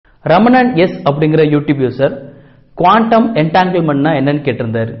Ramanan S அப்படிங்கிற YouTube user quantum என்டாங்கிள்மெண்ட்னா என்னன்னு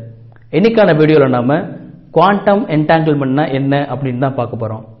கேட்டிருந்தாரு. இன்னைக்கான வீடியோல நாம குவாண்டம் என்டாங்கிள்மெண்ட்னா என்ன அப்படின்னு தான் பார்க்க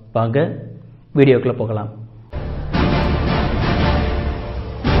போறோம். வாங்க வீடியோக்குள்ள போகலாம்.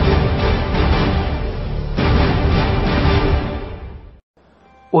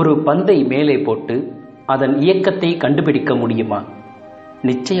 ஒரு பந்தை மேலே போட்டு அதன் இயக்கத்தை கண்டுபிடிக்க முடியுமா?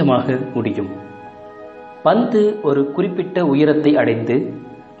 நிச்சயமாக முடியும். பந்து ஒரு குறிப்பிட்ட உயரத்தை அடைந்து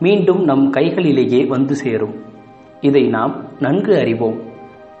மீண்டும் நம் கைகளிலேயே வந்து சேரும். இதை நாம் நன்கு அறிவோம்.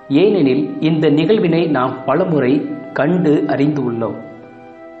 ஏனெனில் இந்த நிகழ்வினை நாம் பலமுறை கண்டு அறிந்து உள்ளோம்.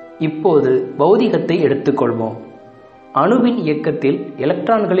 இப்போது பௌதிகத்தை எடுத்துக்கொள்வோம். அணுவின் இயக்கத்தில்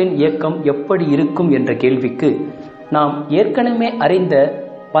எலக்ட்ரான்களின் இயக்கம் எப்படி இருக்கும் என்ற கேள்விக்கு நாம் ஏற்கனவே அறிந்த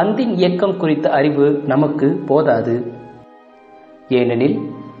பந்தின் இயக்கம் குறித்த அறிவு நமக்கு போதாது. ஏனெனில்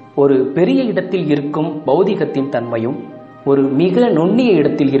ஒரு பெரிய இடத்தில் இருக்கும் பௌதிகத்தின் தன்மையும் ஒரு மிக நுண்ணிய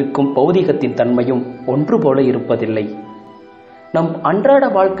இடத்தில் இருக்கும் பௌதிகத்தின் தன்மையும் ஒன்று போல இருப்பதில்லை. நம் அன்றாட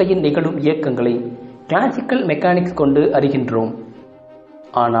வாழ்க்கையில் நிகழும் இயக்கங்களை கிளாசிக்கல் மெக்கானிக்ஸ் கொண்டு அறிகின்றோம்.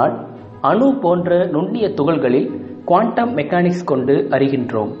 ஆனால் அணு போன்ற நுண்ணிய துகள்களில் குவாண்டம் மெக்கானிக்ஸ் கொண்டு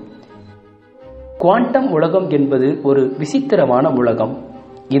அறிகின்றோம். குவாண்டம் உலகம் என்பது ஒரு விசித்திரமான உலகம்.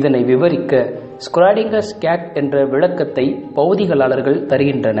 இதனை விவரிக்க ஸ்க்ராடிங்கர்ஸ் கேட் என்ற விளக்கத்தை பௌதிகளாளர்கள்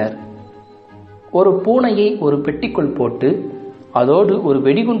தருகின்றனர். ஒரு பூனையை ஒரு பெட்டிக்குள் போட்டு அதோடு ஒரு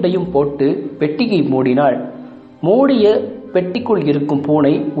வெடிகுண்டையும் போட்டு பெட்டியை மூடினால் மூடிய பெட்டிக்குள் இருக்கும்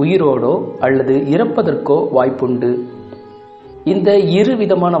பூனை உயிரோடோ அல்லது இறப்பதற்கோ வாய்ப்புண்டு. இந்த இரு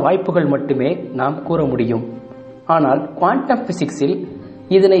விதமான வாய்ப்புகள் மட்டுமே நாம் கூற முடியும். ஆனால் குவாண்டம் பிசிக்ஸில்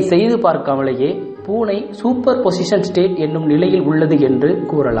இதனை செய்து பார்க்காமலேயே பூனை சூப்பர் பொசிஷன் ஸ்டேட் என்னும் நிலையில் உள்ளது என்று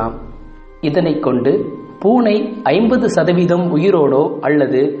கூறலாம். இதனை கொண்டு பூனை 50% உயிரோடோ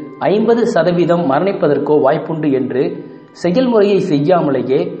அல்லது 50% மரணிப்பதற்கோ வாய்ப்புண்டு என்று செயல்முறையை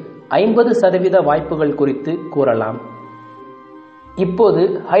செய்யாமலேயே 50% வாய்ப்புகள் குறித்து கூறலாம். இப்போது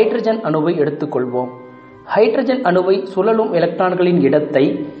ஹைட்ரஜன் அணுவை எடுத்துக்கொள்வோம். ஹைட்ரஜன் அணுவை சுழலும் எலக்ட்ரான்களின் இடத்தை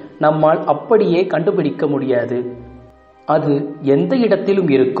நம்மால் அப்படியே கண்டுபிடிக்க முடியாது. அது எந்த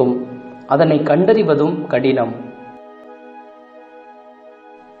இடத்திலும் இருக்கும். அதனை கண்டறிவதும் கடினம்.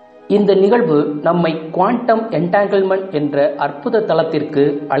 இந்த நிகழ்வு நம்மை குவாண்டம் என்டாங்கிள்மெண்ட் என்ற அற்புத தளத்திற்கு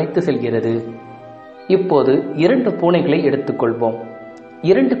அழைத்து செல்கிறது. இப்போது 2 பூனைகளை எடுத்துக்கொள்வோம்.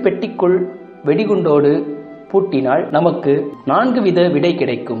 2 பெட்டிக்குள் வெடிகுண்டோடு பூட்டினால் நமக்கு 4 வித விடை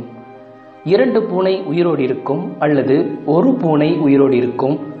கிடைக்கும். 2 பூனை உயிரோடு இருக்கும், அல்லது 1 பூனை உயிரோடு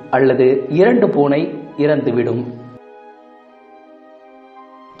இருக்கும், அல்லது 2 பூனை இறந்துவிடும்.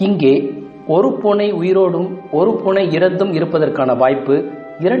 இங்கே 1 பூனை உயிரோடும் 1 பூனை இறந்தும் இருப்பதற்கான வாய்ப்பு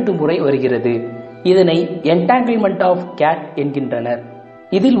 2 முறை வருகிறது. இதனை என்டாங்கிள்மெண்ட் ஆஃப் கேட் என்கின்றனர்.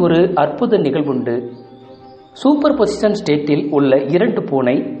 இதில் ஒரு அற்புத நிகழ்வுண்டு. சூப்பர் பொசிஷன் ஸ்டேட்டில் உள்ள 2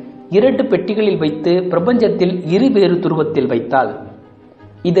 பூனை 2 பெட்டிகளில் வைத்து பிரபஞ்சத்தில் இருவேறு துருவத்தில் வைத்தால்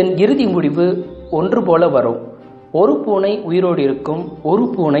இதன் இறுதி முடிவு ஒன்று போல வரும். 1 பூனை உயிரோடு இருக்கும், 1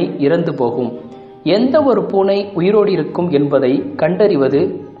 பூனை இறந்து போகும். எந்த ஒரு பூனை உயிரோடு இருக்கும் என்பதை கண்டறிவது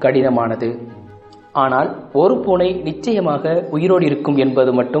கடினமானது. ஆனால் 1 பூனை நிச்சயமாக உயிரோடு இருக்கும்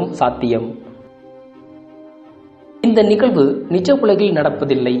என்பது மட்டும் சாத்தியம். இந்த நிகழ்வு நிஜ உலகில்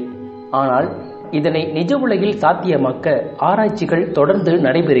நடப்பதில்லை. ஆனால் இதனை நிஜ உலகில் சாத்தியமாக்க ஆராய்ச்சிகள் தொடர்ந்து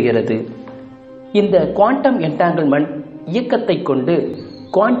நடைபெறுகிறது. இந்த குவாண்டம் என்டாங்கிள்மெண்ட் இயக்கத்தை கொண்டு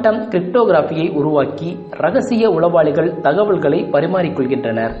குவாண்டம் கிரிப்டோகிராஃபியை உருவாக்கி ரகசிய உளவாளிகள் தகவல்களை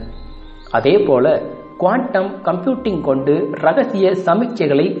பரிமாறிக்கொள்கின்றனர். அதே போல குவாண்டம் கம்ப்யூட்டிங் கொண்டு ரகசிய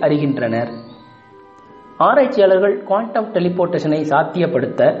சமிக்ஞைகளை அறிகின்றனர். ஆராய்ச்சியாளர்கள் குவாண்டம் டெலிபோர்டேஷனை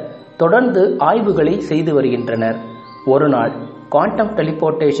சாத்தியப்படுத்த தொடர்ந்து ஆய்வுகளை செய்து வருகின்றனர். ஒரு நாள் குவாண்டம்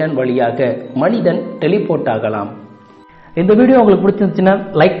டெலிபோர்டேஷன் வழியாக மனிதன் டெலிபோர்ட் ஆகலாம். இந்த வீடியோ உங்களுக்கு பிடிச்சிருந்துச்சுன்னா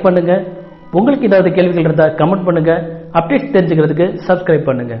லைக் பண்ணுங்க. உங்களுக்கு ஏதாவது கேள்விகள் இருந்தால் கமெண்ட் பண்ணுங்க. அப்டேட்ஸ் தெரிஞ்சுக்கிறதுக்கு சப்ஸ்கிரைப்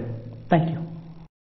பண்ணுங்க. தேங்க்யூ.